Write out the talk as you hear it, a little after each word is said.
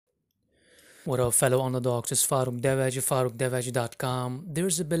What up, fellow underdogs? It's Farooq Devaj, FaroukDevaj.com.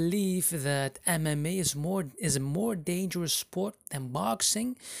 There's a belief that MMA is a more dangerous sport than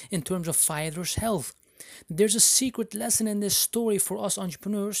boxing in terms of fighters' health. There's a secret lesson in this story for us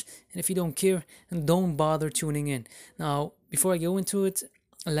entrepreneurs, and if you don't care, then don't bother tuning in. Now, before I go into it,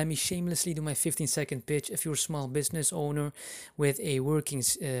 let me shamelessly do my 15-second pitch. If you're a small business owner with a working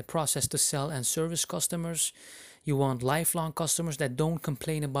process to sell and service customers, you want lifelong customers that don't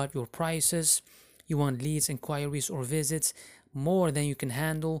complain about your prices, you want leads, inquiries, or visits more than you can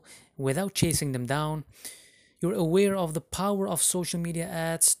handle without chasing them down. You're aware of the power of social media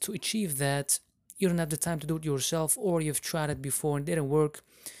ads to achieve that. You don't have the time to do it yourself, or you've tried it before and didn't work.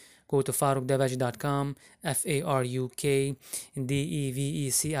 Go to faroukdeveci.com,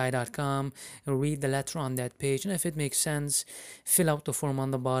 FaroukDeveci.com, and read the letter on that page. And if it makes sense, fill out the form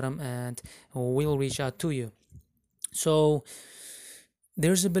on the bottom and we'll reach out to you. So,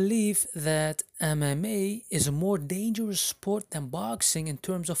 there's a belief that MMA is a more dangerous sport than boxing in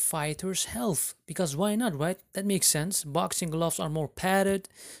terms of fighters' health. Because why not, right? That makes sense. Boxing gloves are more padded,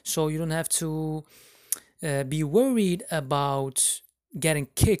 so you don't have to be worried about getting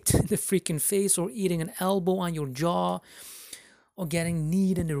kicked in the freaking face or eating an elbow on your jaw or getting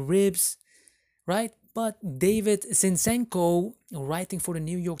kneed in the ribs, right? But David Zinchenko, writing for the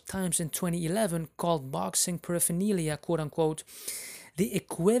New York Times in 2011, called boxing paraphernalia, quote unquote, the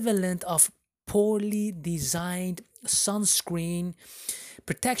equivalent of poorly designed sunscreen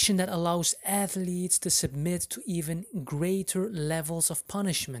protection that allows athletes to submit to even greater levels of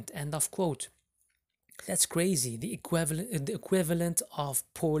punishment. End of quote. That's crazy. The equivalent of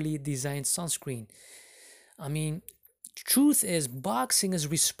poorly designed sunscreen. I mean, truth is, boxing is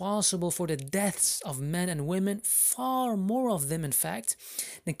responsible for the deaths of men and women, far more of them, in fact,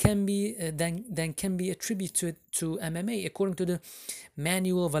 than can be attributed to MMA, according to the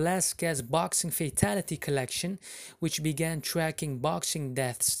Manuel Velasquez Boxing Fatality Collection, which began tracking boxing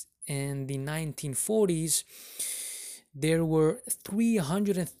deaths in the 1940s. There were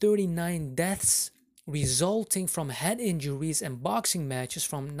 339 deaths resulting from head injuries and boxing matches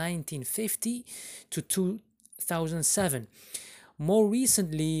from 1950 to 2007. More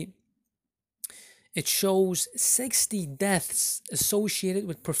recently, it shows 60 deaths associated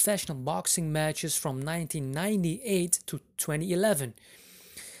with professional boxing matches from 1998 to 2011.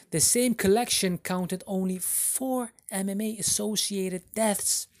 The same collection counted only 4 MMA associated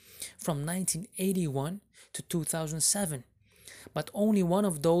deaths from 1981 to 2007, but only one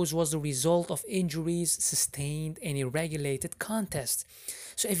of those was the result of injuries sustained in a regulated contest.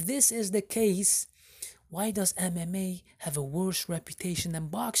 So, if this is the case, why does MMA have a worse reputation than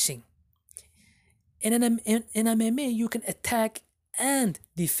boxing? In MMA, you can attack and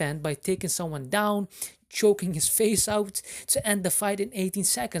defend by taking someone down, choking his face out to end the fight in 18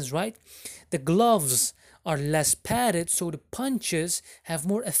 seconds, right? The gloves are less padded, so the punches have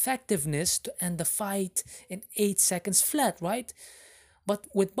more effectiveness to end the fight in 8 seconds flat, right? But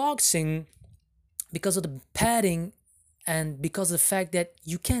with boxing, because of the padding and because of the fact that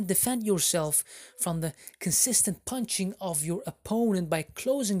you can't defend yourself from the consistent punching of your opponent by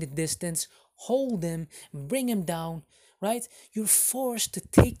closing the distance, hold him, bring him down, right? You're forced to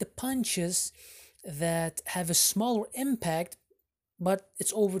take the punches that have a smaller impact, but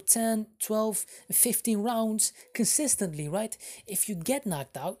it's over 10, 12, 15 rounds consistently, right? If you get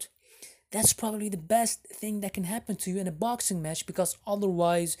knocked out, that's probably the best thing that can happen to you in a boxing match, because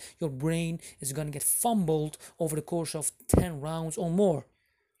otherwise your brain is going to get fumbled over the course of 10 rounds or more,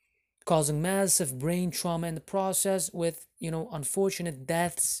 causing massive brain trauma in the process with, unfortunate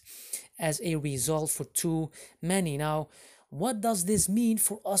deaths as a result for too many. Now, what does this mean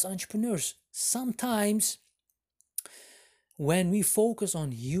for us entrepreneurs? Sometimes when we focus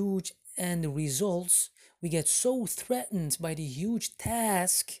on huge end results, we get so threatened by the huge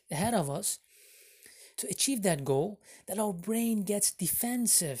task ahead of us to achieve that goal that our brain gets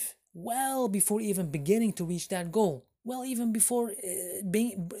defensive well before even beginning to reach that goal. Well, even before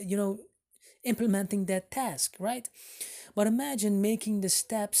implementing that task, right? But imagine making the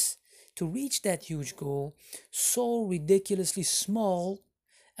steps to reach that huge goal so ridiculously small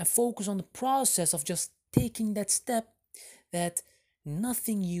and focus on the process of just taking that step that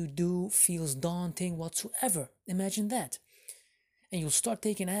nothing you do feels daunting whatsoever. Imagine that. And you'll start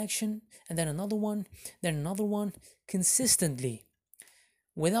taking action, and then another one, consistently,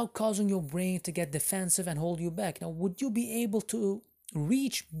 without causing your brain to get defensive and hold you back. Now, would you be able to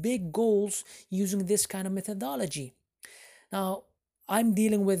reach big goals using this kind of methodology? Now, I'm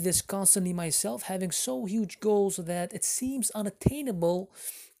dealing with this constantly myself, having so huge goals that it seems unattainable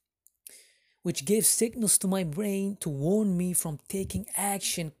which gives signals to my brain to warn me from taking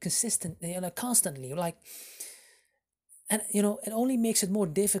action consistently, constantly. And it only makes it more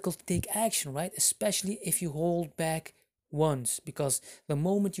difficult to take action, right? Especially if you hold back once, because the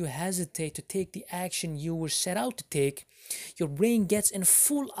moment you hesitate to take the action you were set out to take, your brain gets in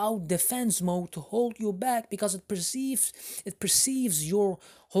full out defense mode to hold you back, because it perceives your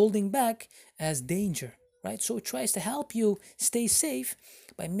holding back as danger, right? So it tries to help you stay safe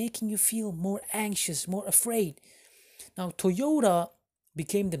by making you feel more anxious, more afraid. Now, Toyota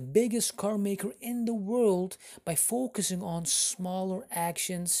became the biggest car maker in the world by focusing on smaller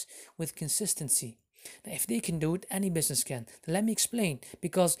actions with consistency. Now, if they can do it, any business can. Let me explain,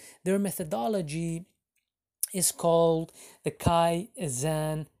 because their methodology is called the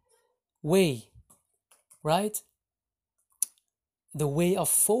Kaizen way, right? The way of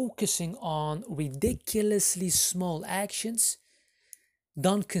focusing on ridiculously small actions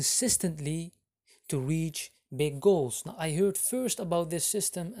done consistently to reach big goals. Now, I heard first about this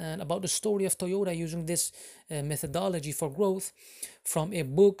system and about the story of Toyota using this methodology for growth from a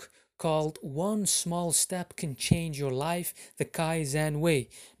book called One Small Step Can Change Your Life, the Kaizen Way.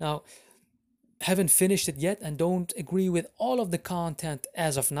 Now, haven't finished it yet and don't agree with all of the content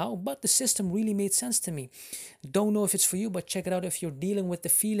as of now, but the system really made sense to me. Don't know if it's for you, but check it out if you're dealing with the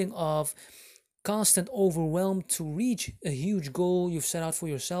feeling of constant overwhelm to reach a huge goal you've set out for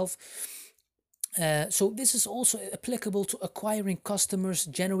yourself. So this is also applicable to acquiring customers,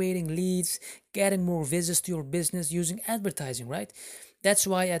 generating leads, getting more visits to your business using advertising, right? That's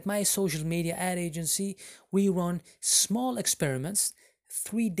why at my social media ad agency, we run small experiments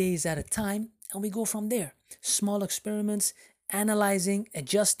 3 days at a time, and we go from there. Small experiments, analyzing,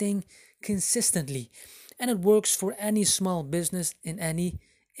 adjusting consistently. And it works for any small business in any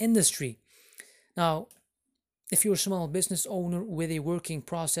industry. Now, if you're a small business owner with a working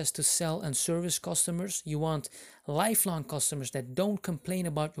process to sell and service customers, you want lifelong customers that don't complain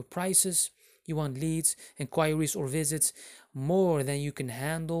about your prices, you want leads, inquiries, or visits more than you can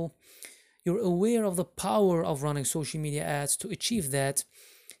handle. You're aware of the power of running social media ads to achieve that.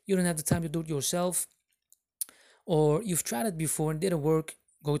 You don't have the time to do it yourself, or you've tried it before and didn't work.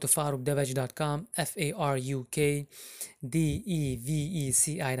 Go to farukdeveci.com,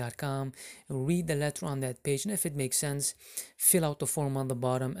 FARUKDEVECI.com, read the letter on that page, and if it makes sense, fill out the form on the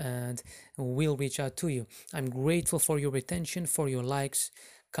bottom and we'll reach out to you. I'm grateful for your attention, for your likes,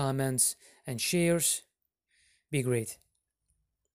 comments, and shares. Be great.